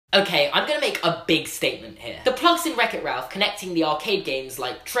Okay, I'm gonna make a big statement here. The plugs in Wreck-It Ralph connecting the arcade games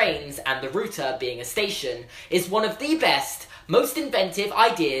like trains and the router being a station is one of the best, most inventive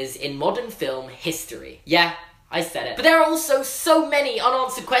ideas in modern film history. Yeah, I said it. But there are also so many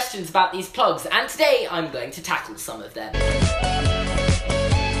unanswered questions about these plugs, and today I'm going to tackle some of them.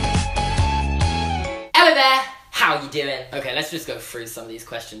 Hello there! How you doing? Okay, let's just go through some of these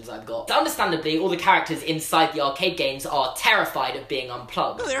questions I've got. Understandably, all the characters inside the arcade games are terrified of being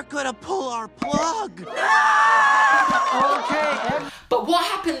unplugged. They're gonna pull our plug! Okay. But what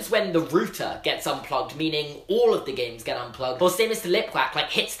happens when the router gets unplugged, meaning all of the games get unplugged? Or say Mr. Lipwhack,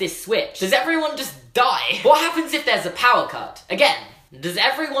 hits this switch. Does everyone just die? What happens if there's a power cut? Again, does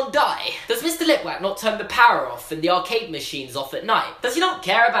everyone die? Does Mr. Lipwhack not turn the power off and the arcade machines off at night? Does he not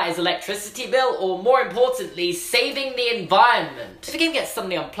care about his electricity bill, or more importantly, saving the environment? If a game gets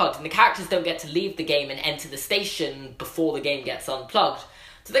suddenly unplugged and the characters don't get to leave the game and enter the station before the game gets unplugged,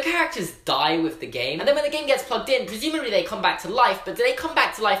 do the characters die with the game? And then when the game gets plugged in, presumably they come back to life, but do they come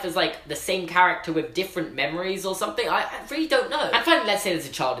back to life as the same character with different memories or something? I really don't know. And finally, let's say there's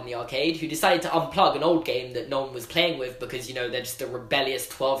a child in the arcade who decided to unplug an old game that no one was playing with because, they're just a rebellious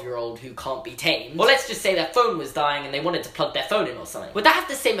 12-year-old who can't be tamed. Or let's just say their phone was dying and they wanted to plug their phone in or something. Would that have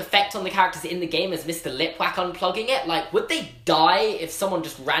the same effect on the characters in the game as Mr. Lipwhack unplugging it? Would they die if someone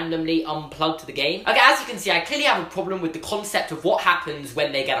just randomly unplugged the game? Okay, as you can see, I clearly have a problem with the concept of what happens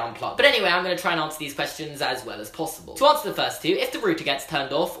when they get unplugged. But anyway, I'm going to try and answer these questions as well as possible. To answer the first two, if the router gets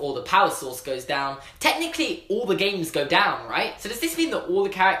turned off or the power source goes down, technically all the games go down, right? So does this mean that all the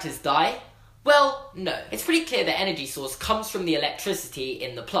characters die? Well, no. It's pretty clear the energy source comes from the electricity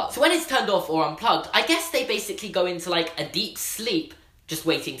in the plug. So when it's turned off or unplugged, I guess they basically go into a deep sleep, just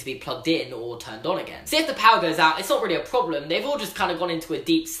waiting to be plugged in or turned on again. See, if the power goes out, it's not really a problem. They've all just kind of gone into a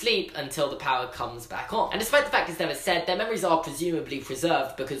deep sleep until the power comes back on. And despite the fact it's never said, their memories are presumably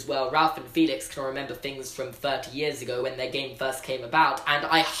preserved because, well, Ralph and Felix can remember things from 30 years ago when their game first came about, and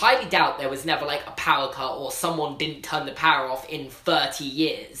I highly doubt there was never a power cut or someone didn't turn the power off in 30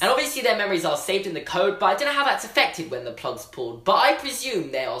 years. And obviously their memories are saved in the code, but I don't know how that's affected when the plug's pulled, but I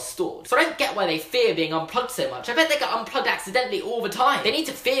presume they are stored. So I don't get why they fear being unplugged so much. I bet they get unplugged accidentally all the time. They need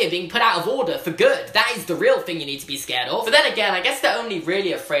to fear being put out of order for good. That is the real thing you need to be scared of. But then again, I guess they're only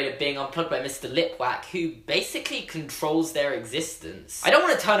really afraid of being unplugged by Mr. Lipwhack, who basically controls their existence. I don't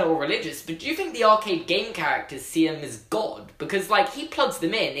want to turn it all religious, but do you think the arcade game characters see him as God? Because, he plugs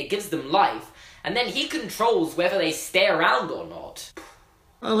them in, it gives them life, and then he controls whether they stay around or not.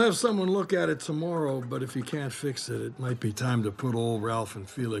 I'll have someone look at it tomorrow, but if you can't fix it, it might be time to put old Ralph and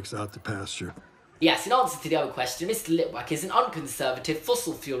Felix out to pasture. Yes, in answer to the other question, Mr. Lipwhack is an unconservative,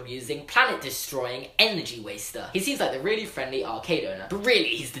 fossil fuel-using, planet-destroying energy waster. He seems like the really friendly arcade owner, but really,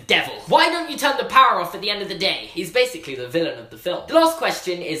 he's the devil. Why don't you turn the power off at the end of the day? He's basically the villain of the film. The last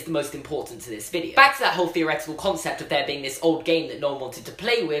question is the most important to this video. Back to that whole theoretical concept of there being this old game that no one wanted to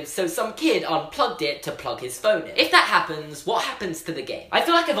play with, so some kid unplugged it to plug his phone in. If that happens, what happens to the game? I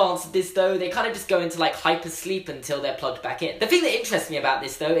feel like I've answered this though. They kind of just go into hypersleep until they're plugged back in. The thing that interests me about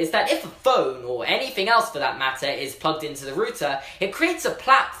this though is that if a phone, or anything else for that matter, is plugged into the router, it creates a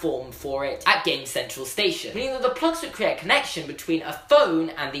platform for it at Game Central Station, meaning that the plugs would create a connection between a phone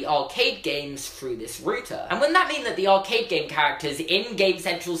and the arcade games through this router. And wouldn't that mean that the arcade game characters in Game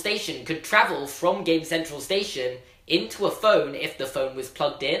Central Station could travel from Game Central Station into a phone if the phone was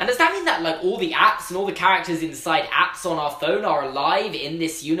plugged in? And does that mean that all the apps and all the characters inside apps on our phone are alive in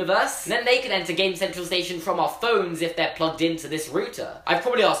this universe? And then they can enter Game Central Station from our phones if they're plugged into this router. I've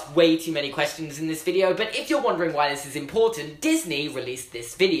probably asked way too many questions in this video, but if you're wondering why this is important, Disney released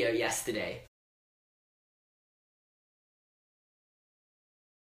this video yesterday.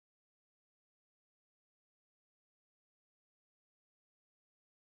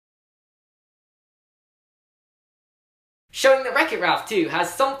 Showing that Wreck-It Ralph 2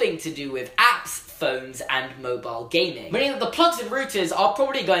 has something to do with apps, phones, and mobile gaming. Meaning that the plugs and routers are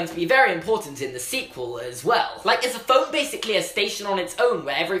probably going to be very important in the sequel as well. Is a phone basically a station on its own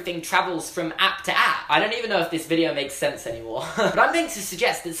where everything travels from app to app? I don't even know if this video makes sense anymore. But I'm going to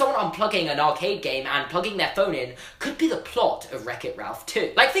suggest that someone unplugging an arcade game and plugging their phone in could be the plot of Wreck-It Ralph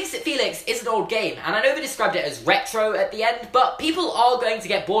 2. Fix It Felix is an old game, and I know they described it as retro at the end, but people are going to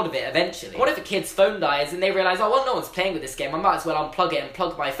get bored of it eventually. What if a kid's phone dies and they realise, oh well, no one's playing with this game, I might as well unplug it and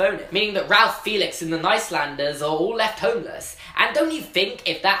plug my phone in? Meaning that Ralph, Felix, and the Nicelanders are all left homeless. And don't you think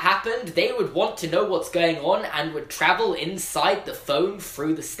if that happened, they would want to know what's going on and would travel inside the phone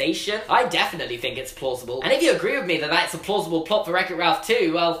through the station? I definitely think it's plausible. And if you agree with me that that's a plausible plot for Wreck-It Ralph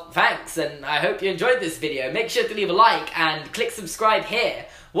 2, well, thanks, and I hope you enjoyed this video. Make sure to leave a like and click subscribe here.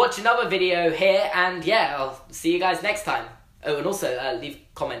 Watch another video here, and yeah, I'll see you guys next time. Oh, and also leave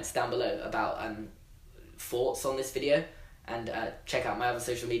comments down below about thoughts on this video, and check out my other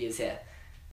social medias here.